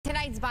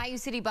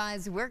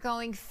Bayou-City-Buzz, we're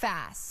going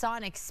fast.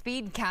 Sonic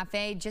Speed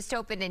Cafe just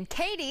opened in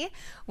Katy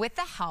with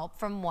the help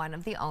from one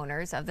of the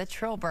owners of the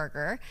Trill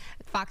Burger.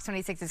 Fox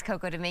 26's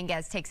Coco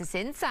Dominguez takes us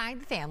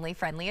inside the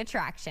family-friendly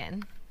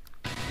attraction.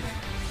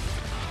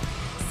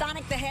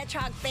 Sonic the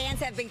Hedgehog fans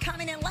have been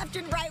coming in left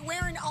and right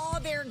wearing all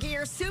their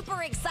gear,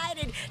 super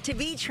excited to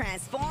be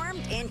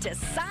transformed into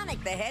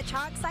Sonic the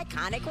Hedgehog's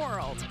iconic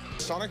world.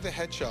 Sonic the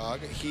Hedgehog,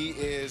 he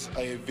is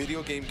a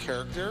video game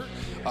character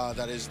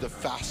that is the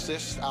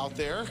fastest out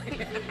there.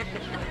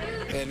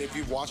 And if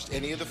you've watched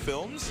any of the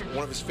films,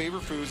 one of his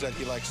favorite foods that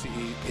he likes to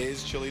eat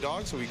is chili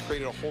dogs, so we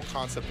created a whole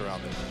concept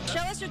around it.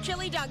 Show us your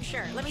chili dog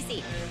shirt. Let me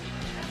see.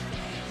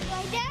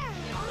 Right there.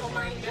 Oh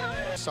my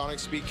God. Sonic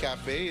Speed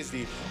Cafe is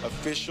the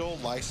official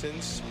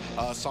licensed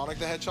Sonic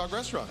the Hedgehog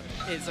restaurant.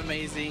 It's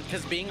amazing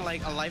because being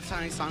like a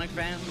lifetime Sonic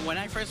fan, when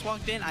I first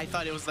walked in, I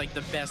thought it was like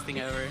the best thing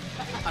ever.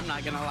 I'm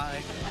not gonna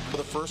lie. Well,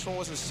 the first one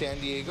was in San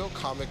Diego,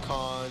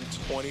 Comic-Con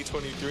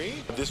 2023.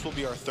 This will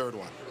be our third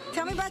one.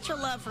 Tell me about your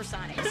love for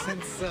Sonic.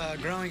 Since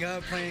growing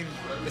up playing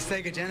the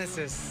Sega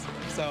Genesis,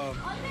 so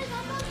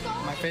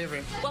my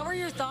favorite. What were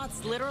your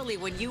thoughts literally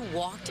when you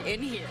walked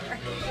in here?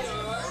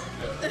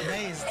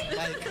 Amazed,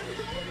 like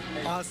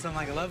awesome.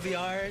 Like I love the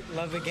art,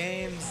 love the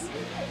games,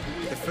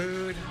 the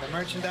food, the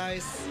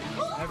merchandise,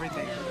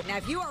 everything. Now,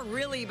 if you are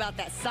really about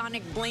that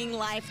Sonic bling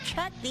life,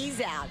 check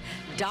these out.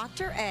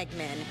 Dr.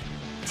 Eggman,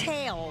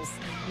 Tails,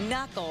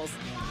 Knuckles,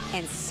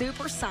 and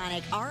Super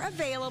Sonic are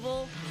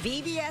available.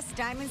 VBS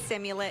Diamond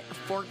Simulant,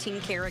 14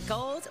 karat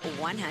gold,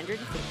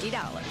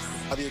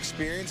 $150. The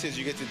experience is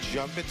you get to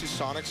jump into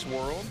Sonic's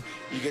world,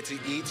 you get to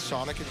eat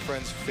Sonic and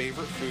Friends'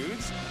 favorite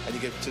foods, and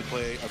you get to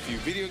play a few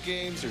video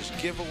games, there's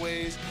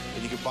giveaways,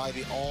 and you can buy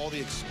all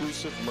the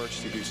exclusive merch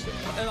to do so.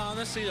 It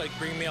honestly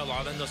bring me a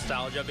lot of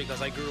nostalgia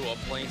because I grew up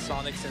playing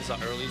Sonic since the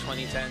early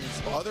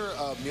 2010s. Other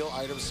meal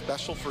items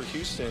special for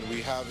Houston,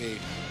 we have a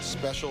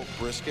special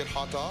brisket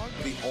hot dog,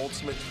 the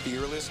ultimate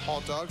fearless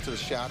hot dog to the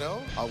Shadow,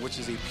 which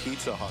is a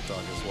pizza hot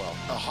dog as well.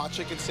 A hot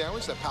chicken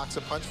sandwich that packs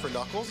a punch for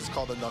Knuckles. It's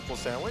called a Knuckle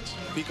sandwich.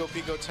 Pico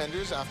Pico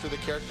tenders after the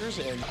characters,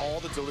 and all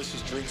the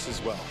delicious drinks as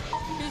well.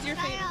 Who's your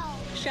favorite?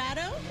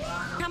 Shadow?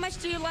 How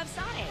much do you love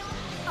Sonic?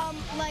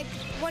 Like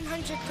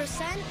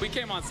 100%. We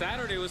came on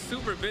Saturday. It was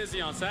super busy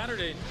on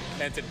Saturday,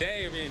 and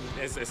today, I mean,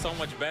 it's so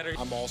much better.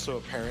 I'm also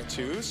a parent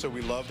too, so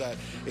we love that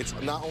it's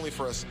not only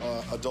for us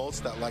adults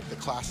that like the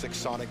classic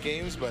Sonic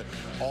games, but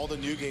all the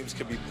new games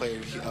can be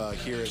played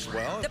here as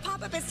well. The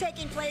pop-up is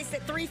taking place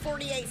at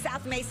 348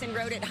 South Mason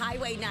Road at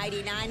Highway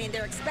 99, and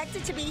they're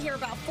expected to be here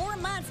about 4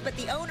 months, but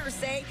the owners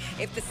say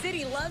if the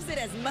city loves it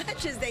as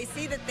much as they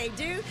see that they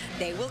do,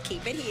 they will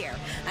keep it here.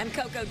 I'm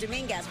Coco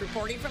Dominguez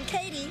reporting from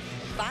Katy,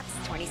 Fox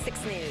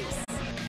 26 News.